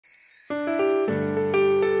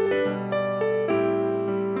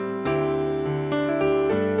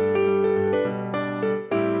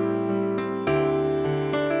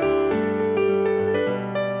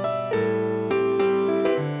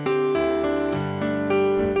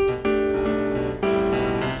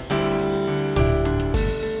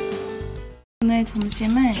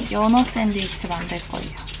점심은 연어 샌드위치 만들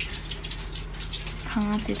거예요.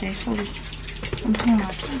 강아지들 소리 엄청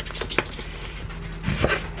나죠?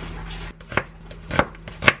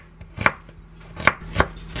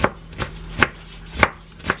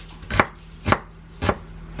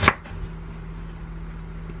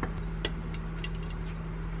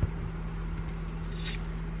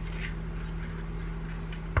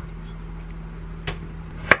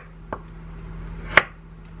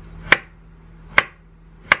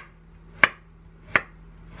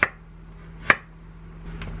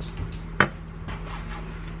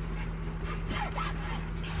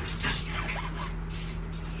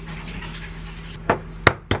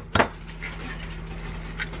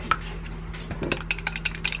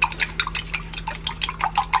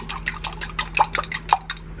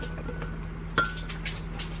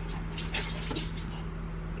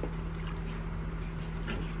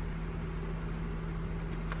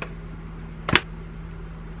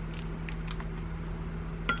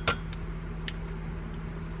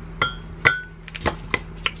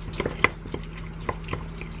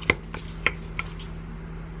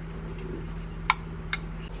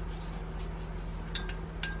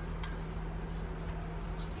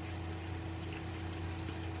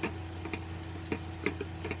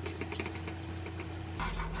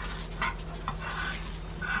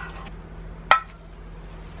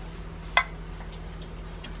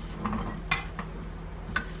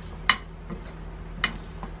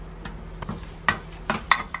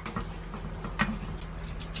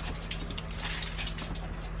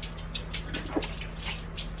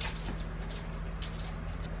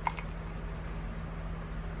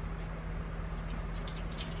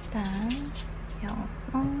 일단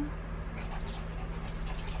연어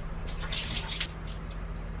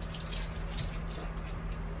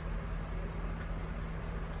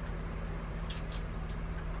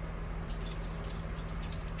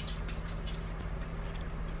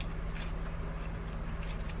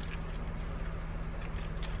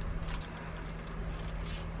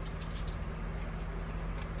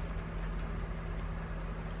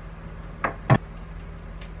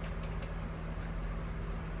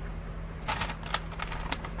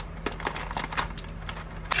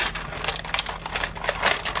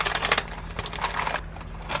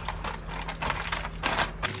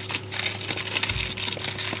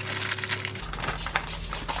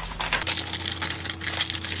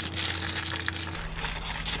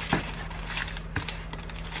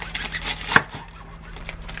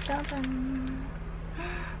짜잔.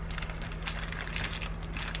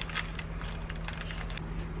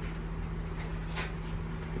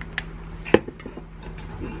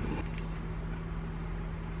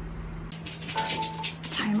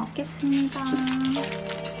 잘 먹겠습니다.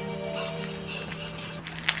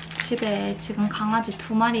 집에 지금 강아지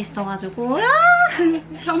 2마리 있어가지고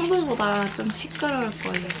평소보다 좀 시끄러울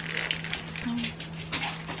거예요.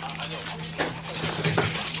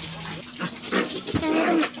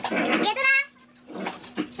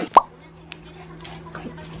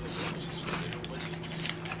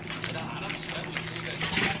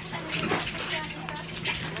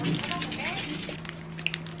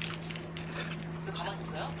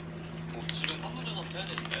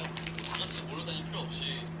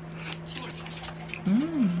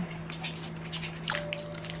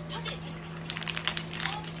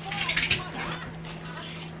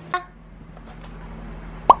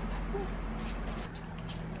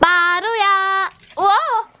 마루야. 우와.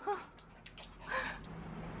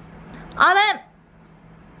 얼음.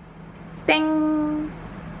 땡.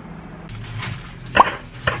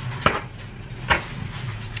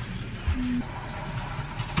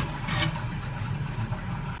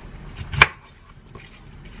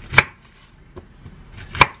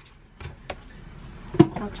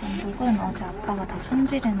 전복은 어제 아빠가 다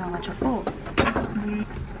손질해놔가지고 물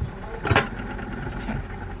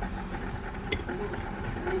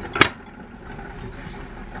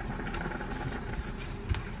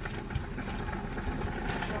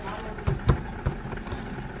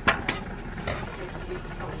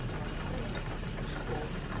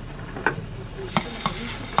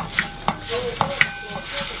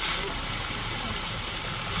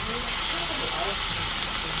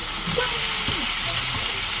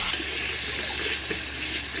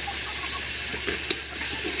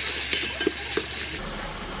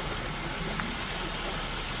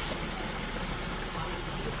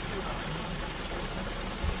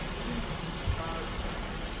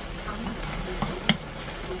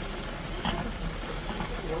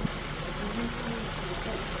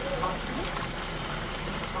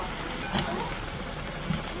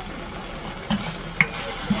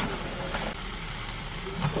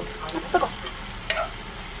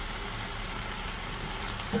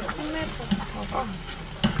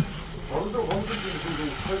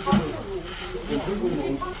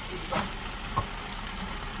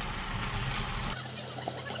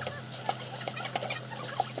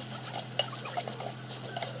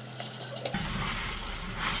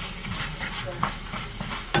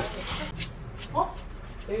어?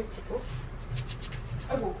 네이버도?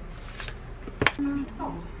 아이고.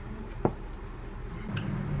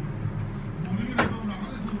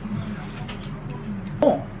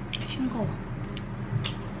 싱거워.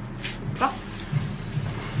 딱?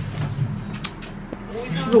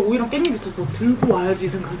 집에 오이랑 깻잎 있어서 들고 와야지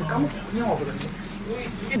생각했는데 까먹고 그냥 와버렸네. 오이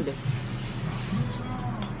두 개인데.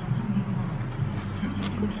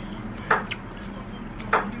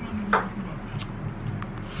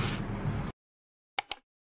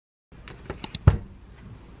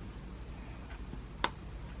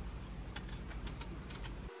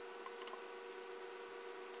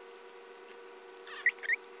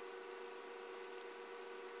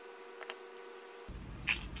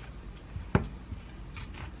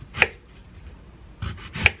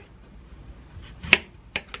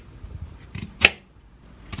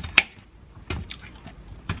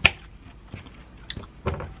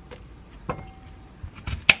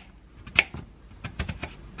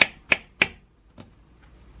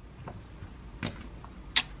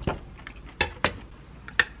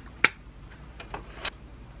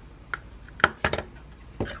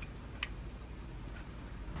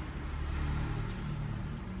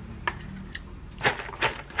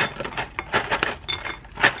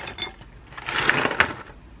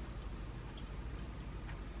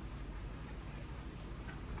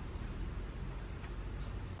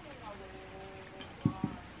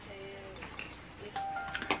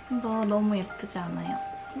 이거 너무 예쁘지 않아요?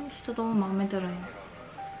 진짜 너무 마음에 들어요.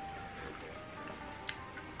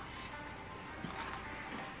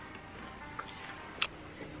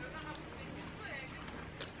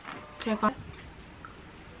 제가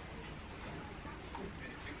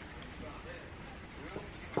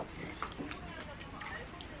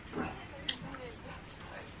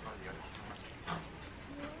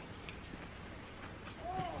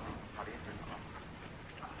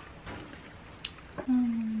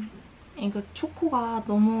이거 초코가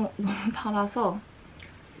너무 달아서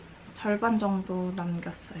절반 정도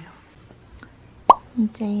남겼어요.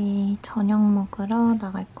 이제 저녁 먹으러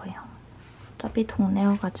나갈 거예요. 어차피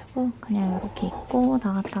동네여가지고 그냥 이렇게 입고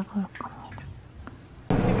나갔다가 올 겁니다.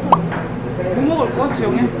 뭐 먹을 거야,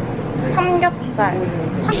 지영이? 삼겹살.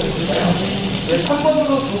 네, 3번으로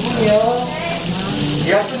두 분이요.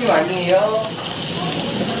 예약 손님 아니에요.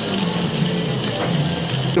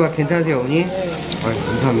 괜찮으세요, 어머니? 네.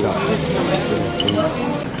 감사합니다.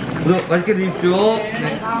 우선 맛있게 드십시오.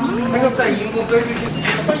 삼겹살 2인분 빼주시고.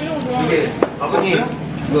 이게 아버님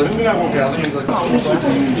이거 준비하고 오세요. 아버님 이거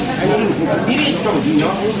아니 미리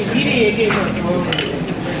미리 얘기해서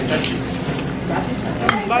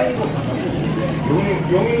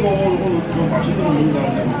영인 거 좀 맛있는 거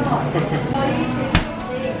먹는다는데.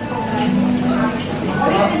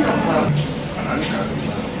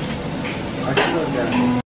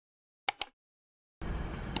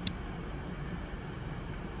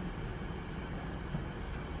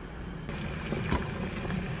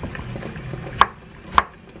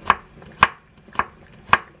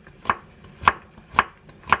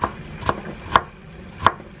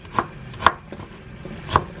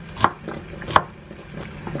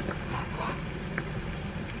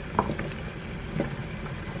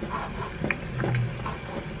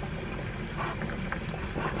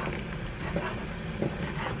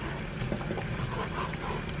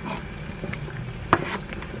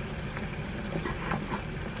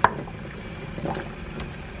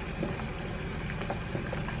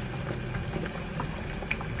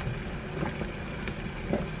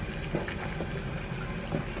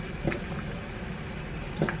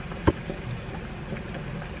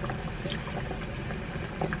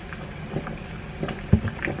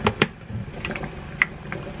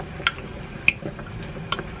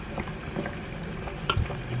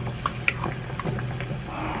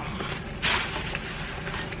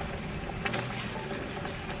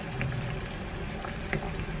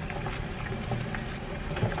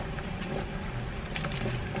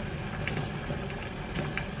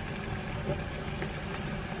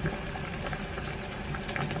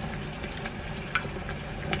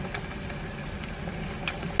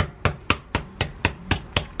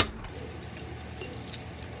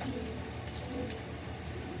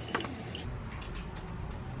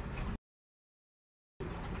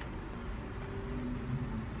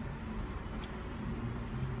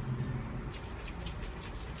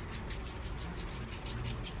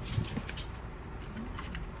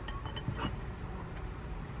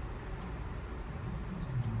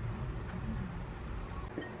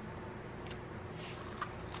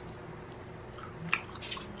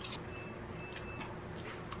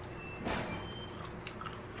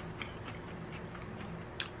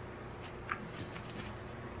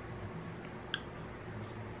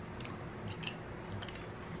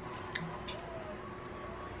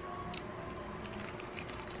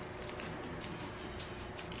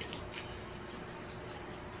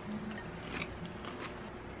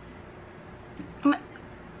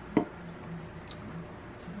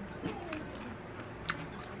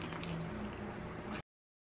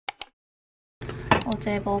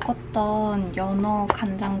 어제 먹었던 연어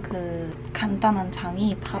간장 그 간단한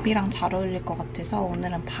장이 밥이랑 잘 어울릴 것 같아서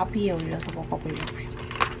오늘은 밥 위에 올려서 먹어보려고요.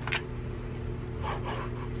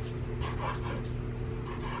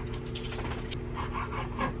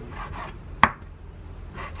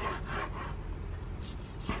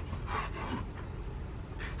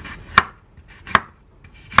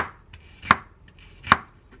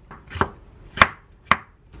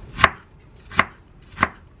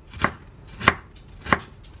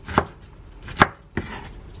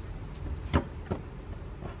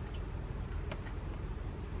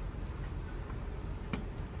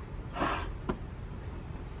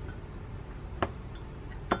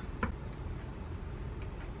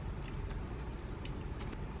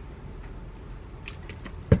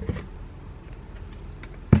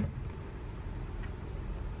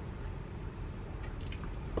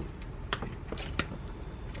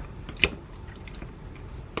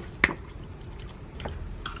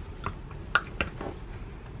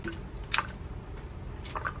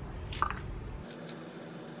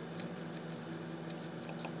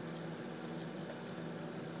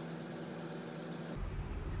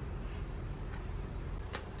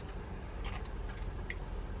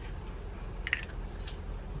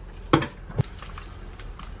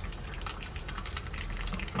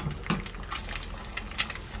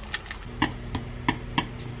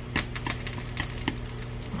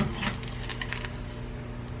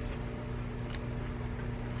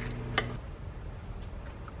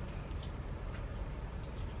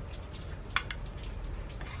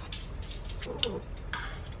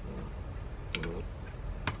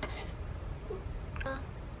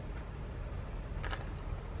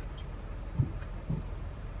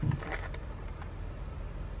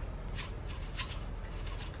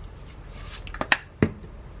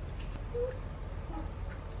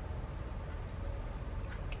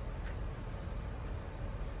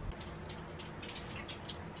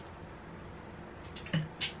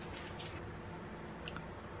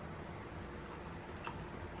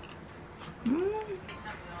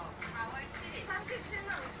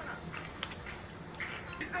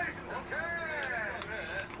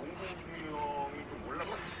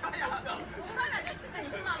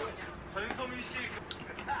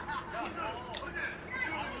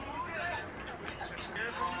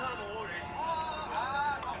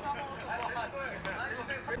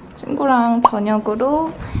 친구랑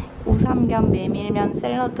저녁으로 우삼겹 메밀면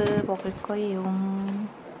샐러드 먹을 거예요.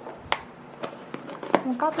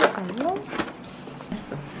 한번 까볼까요?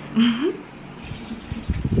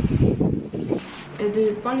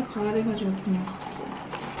 애들 빨리 가야 돼가지고 그냥 갔어.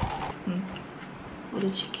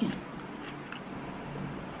 어제 치킨.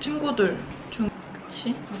 친구들 중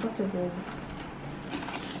그치? 바닥재 먹어보자.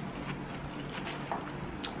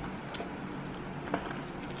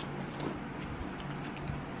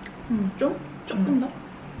 조금 더?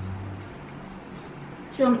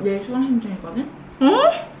 내일 수강 신청이거든?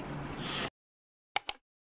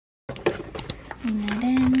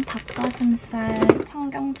 오늘은 닭가슴살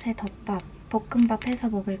청경채덮밥 볶음밥 해서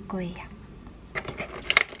먹을 거예요.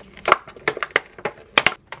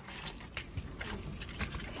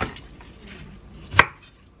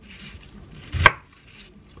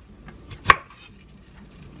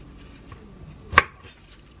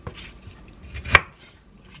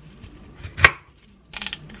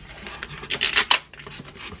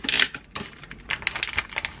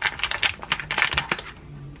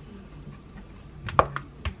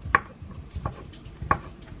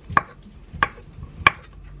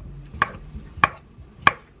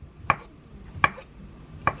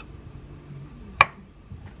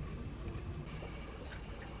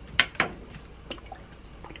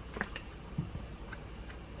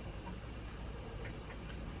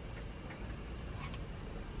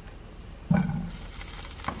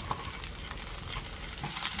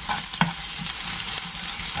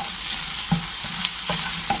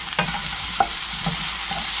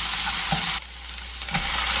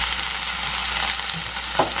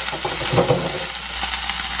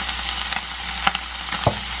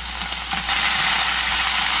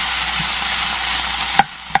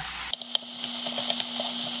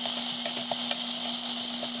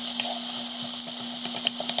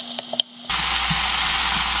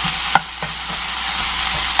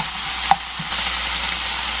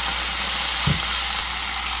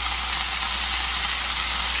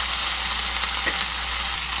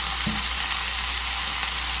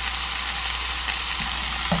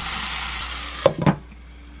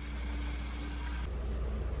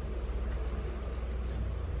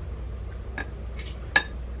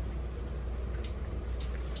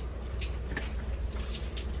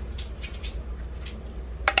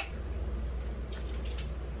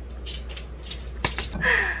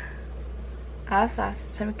 알았어.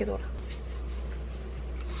 재밌게 놀아.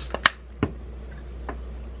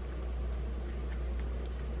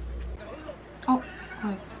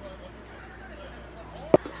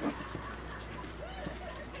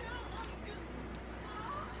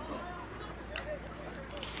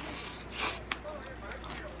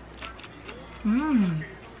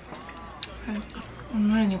 아이고.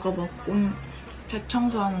 오늘은 이거 먹고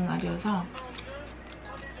대청소하는 날이어서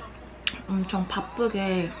엄청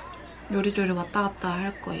바쁘게 요리조리 왔다 갔다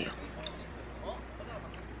할 거예요.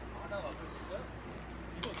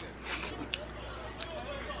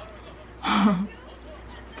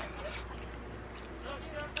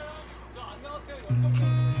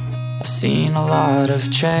 I've seen a lot of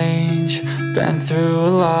change, been through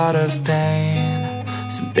a lot of pain.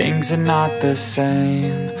 Some things are not the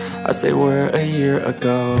same as they were a year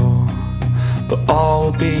ago, but all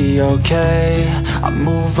will be okay. I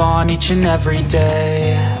move on each and every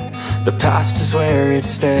day. The past is where it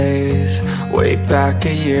stays, way back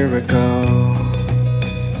a year ago.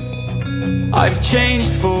 I've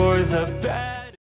changed for the better.